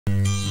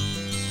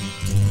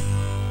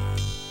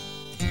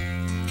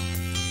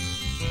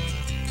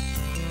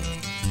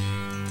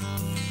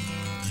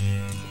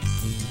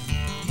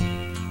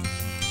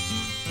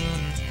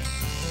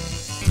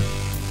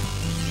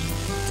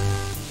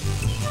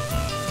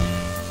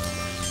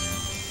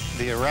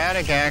The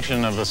erratic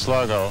action of the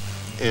Slug-Go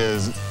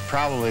is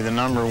probably the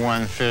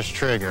 #1 fish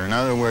trigger. In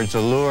other words,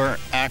 the lure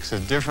acts a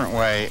different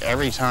way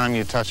every time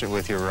you touch it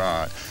with your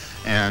rod.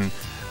 And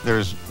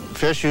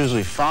fish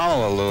usually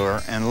follow a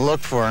lure and look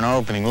for an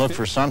opening, look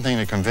for something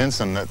to convince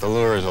them that the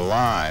lure is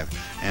alive.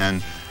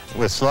 And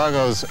with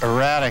Slug-Go's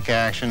erratic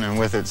action and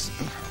with its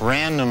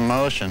random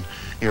motion,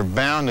 you're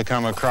bound to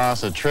come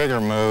across a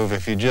trigger move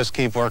if you just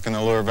keep working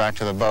the lure back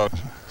to the boat.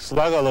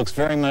 Slug-Go looks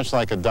very much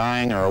like a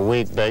dying or a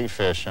weak bait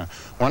fish.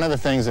 One of the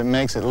things that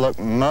makes it look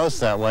most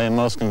that way and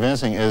most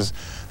convincing is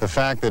the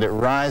fact that it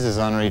rises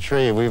on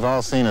retrieve. We've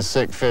all seen a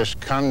sick fish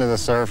come to the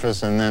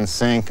surface and then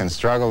sink and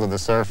struggle to the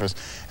surface.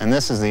 And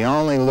this is the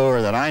only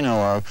lure that I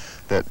know of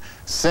that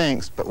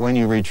sinks, but when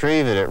you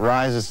retrieve it, it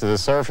rises to the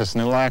surface,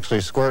 and it'll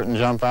actually squirt and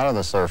jump out of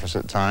the surface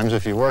at times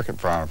if you work it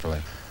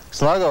properly.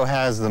 Slug-Go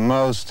has the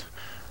most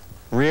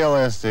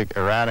realistic,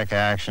 erratic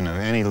action of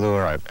any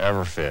lure I've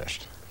ever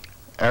fished.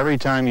 Every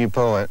time you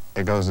pull it,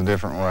 it goes a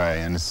different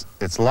way, and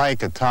it's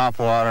like a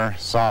topwater,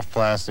 soft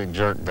plastic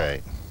jerk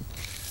bait.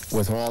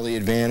 With all the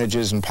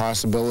advantages and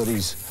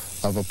possibilities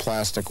of a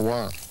plastic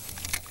worm.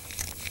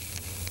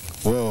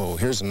 Whoa,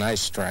 here's a nice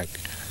strike.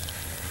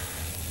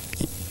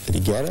 Did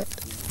you get it?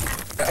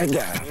 I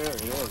got it. There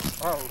it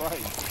is. All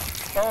right.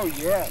 Oh,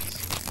 yes.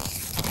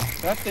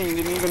 That thing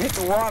didn't even hit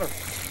the water.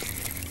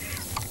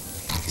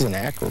 He's an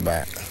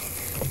acrobat.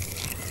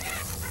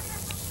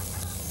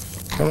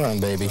 Come on,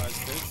 baby.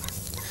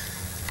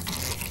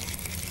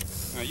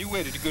 Now, you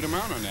waited a good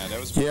amount on that. That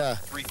was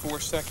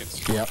 3-4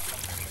 seconds. Yep.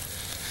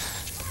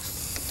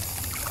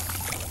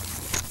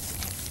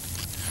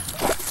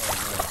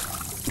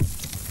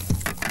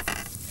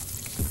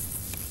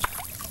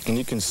 And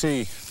you can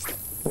see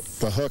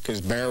the hook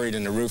is buried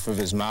in the roof of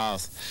his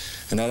mouth,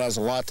 and that has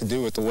a lot to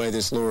do with the way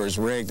this lure is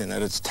rigged and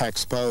that it's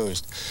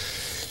exposed.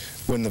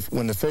 When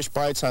the fish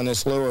bites on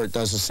this lure, it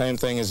does the same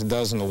thing as it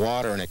does in the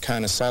water, and it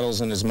kind of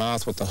settles in his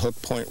mouth with the hook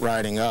point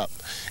riding up.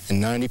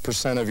 And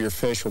 90% of your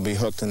fish will be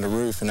hooked in the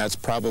roof, and that's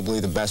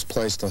probably the best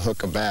place to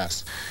hook a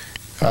bass.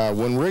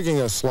 When rigging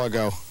a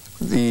Slug-Go,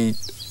 the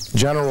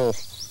general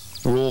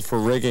rule for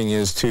rigging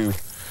is to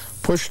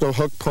push the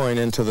hook point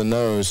into the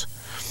nose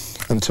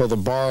until the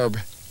barb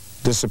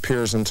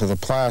disappears into the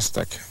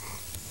plastic,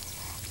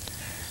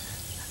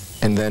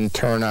 and then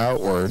turn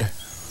outward,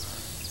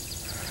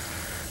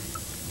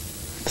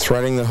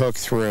 threading the hook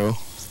through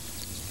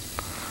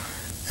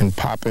and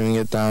popping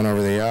it down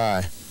over the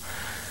eye.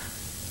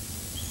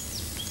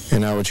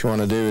 And now what you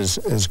want to do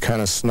is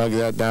kind of snug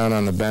that down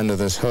on the bend of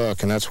this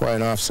hook, and that's why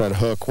an offset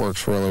hook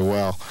works really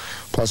well.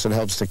 Plus it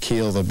helps to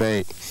keel the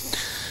bait.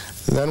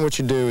 Then what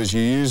you do is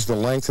you use the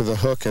length of the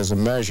hook as a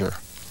measure.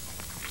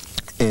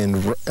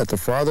 And at the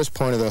farthest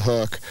point of the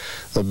hook,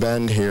 the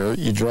bend here,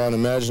 you draw an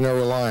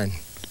imaginary line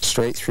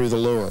straight through the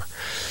lure.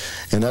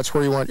 And that's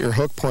where you want your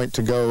hook point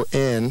to go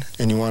in,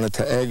 and you want it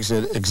to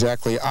exit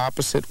exactly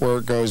opposite where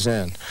it goes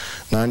in,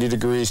 90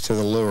 degrees to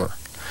the lure.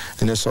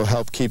 And this will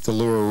help keep the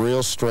lure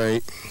real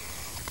straight.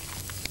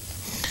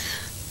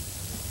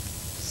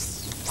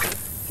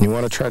 And you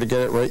want to try to get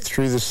it right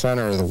through the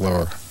center of the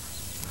lure.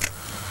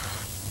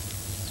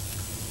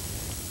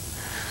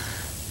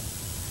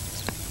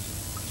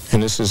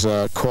 And this is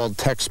called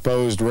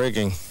exposed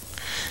rigging.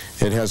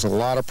 It has a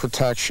lot of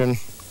protection.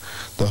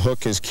 The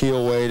hook is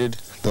keel weighted.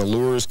 The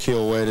lure is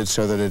keel weighted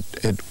so that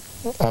it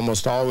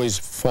almost always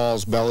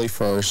falls belly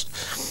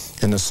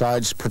first. And the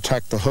sides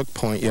protect the hook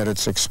point, yet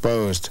it's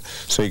exposed,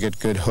 so you get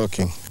good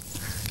hooking.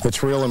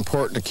 It's real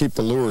important to keep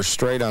the lure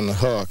straight on the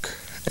hook.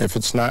 If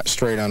it's not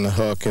straight on the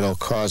hook, it'll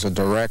cause a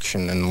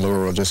direction, and the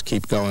lure will just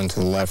keep going to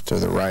the left or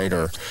the right,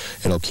 or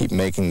it'll keep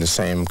making the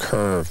same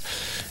curve.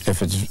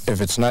 If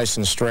it's nice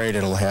and straight,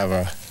 it'll have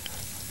a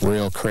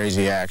real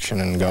crazy action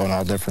and go in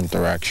all different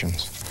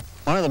directions.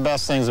 One of the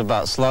best things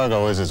about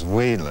Slug-Go is it's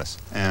weedless,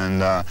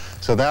 and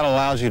so that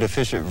allows you to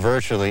fish it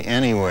virtually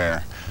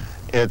anywhere.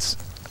 It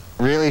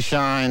really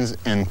shines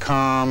in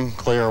calm,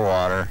 clear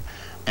water,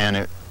 and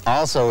it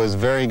also is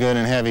very good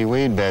in heavy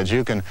weed beds.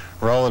 You can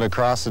roll it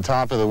across the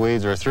top of the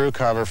weeds or through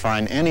cover,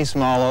 find any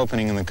small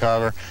opening in the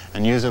cover,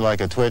 and use it like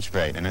a twitch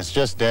bait. And it's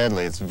just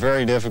deadly. It's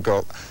very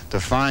difficult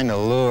to find a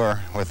lure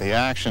with the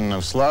action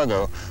of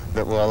Slug-Go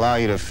that will allow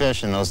you to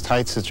fish in those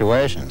tight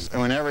situations. And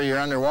whenever you're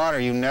underwater,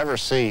 you never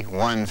see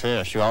one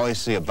fish. You always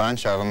see a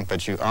bunch of them,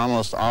 but you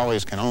almost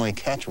always can only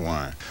catch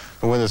one.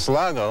 But with a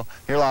Slug-Go,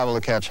 you're liable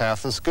to catch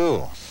half the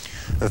school.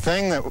 The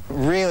thing that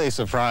really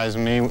surprised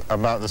me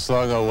about the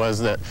Slug-Go was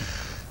that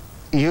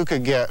you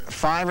could get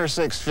 5 or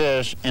 6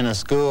 fish in a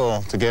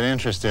school to get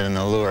interested in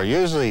the lure.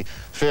 Usually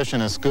fish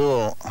in a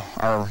school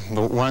are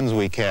the ones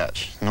we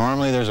catch.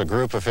 Normally there's a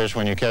group of fish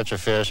when you catch a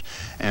fish,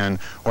 and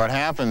what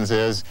happens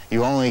is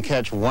you only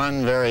catch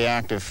one very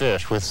active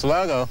fish. With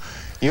Slug-Go,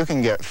 you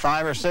can get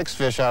 5 or 6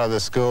 fish out of the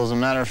school. As a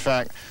matter of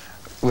fact,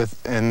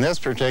 in this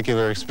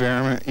particular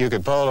experiment, you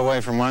could pull it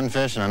away from one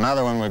fish and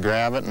another one would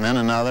grab it, and then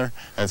another,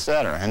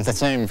 etc. And the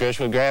same fish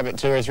would grab it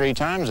 2 or 3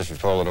 times if you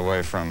pull it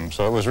away from them.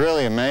 So it was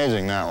really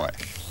amazing that way.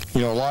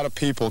 You know, a lot of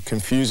people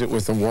confuse it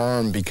with a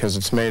worm because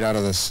it's made out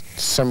of this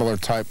similar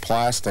type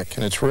plastic,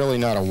 and it's really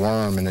not a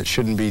worm, and it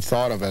shouldn't be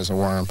thought of as a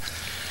worm.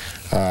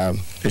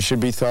 It should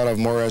be thought of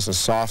more as a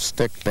soft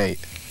stick bait,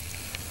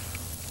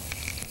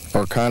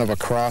 or kind of a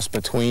cross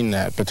between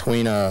that,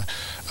 between a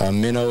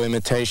minnow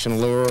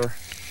imitation lure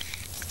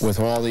with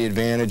all the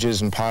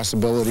advantages and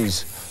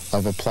possibilities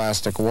of a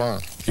plastic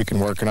worm. You can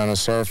work it on the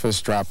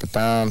surface, drop it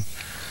down,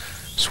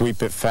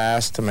 sweep it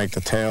fast to make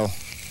the tail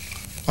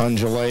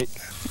undulate.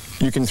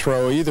 You can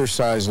throw either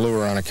size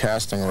lure on a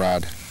casting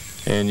rod,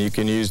 and you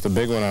can use the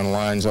big one on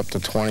lines up to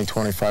 20,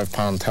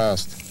 25-pound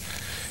test,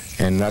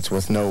 and that's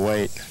with no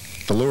weight.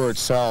 The lure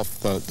itself,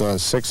 the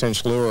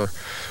 6-inch lure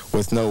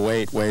with no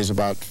weight, weighs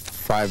about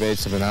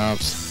 5/8 of an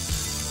ounce.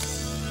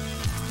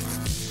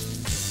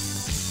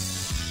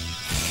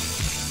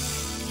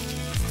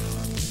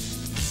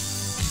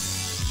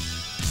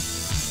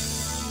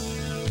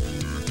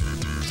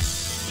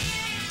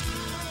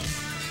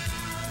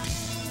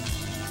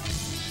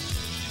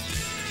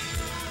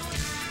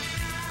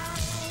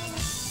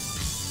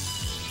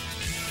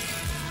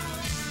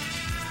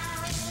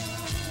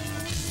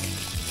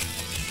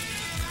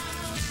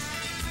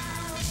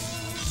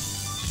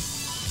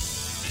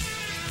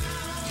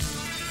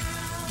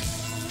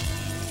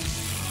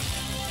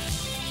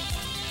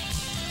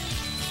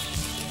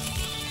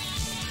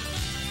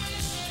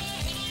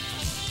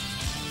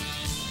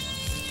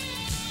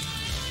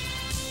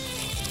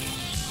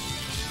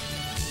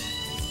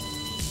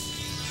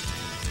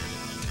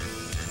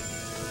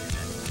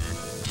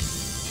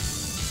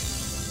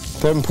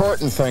 The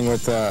important thing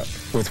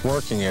with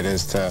working it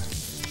is to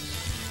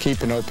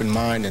keep an open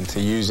mind and to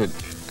use it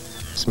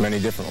as many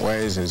different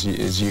ways as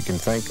you can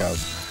think of.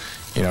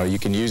 You know, you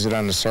can use it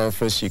on the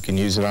surface, you can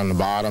use it on the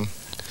bottom.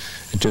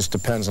 It just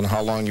depends on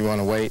how long you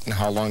want to wait and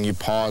how long you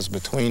pause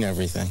between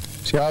everything.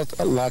 See,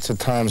 lots of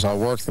times I'll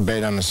work the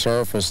bait on the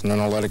surface and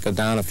then I'll let it go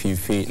down a few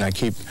feet, and I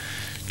keep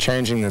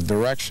changing the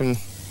direction.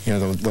 You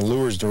know, the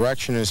lure's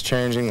direction is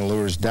changing, the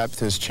lure's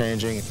depth is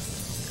changing.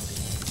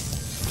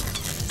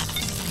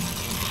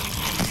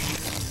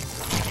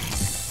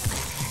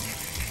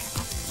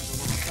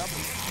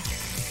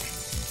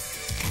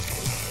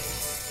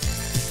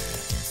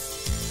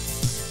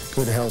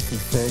 Good healthy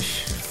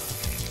fish.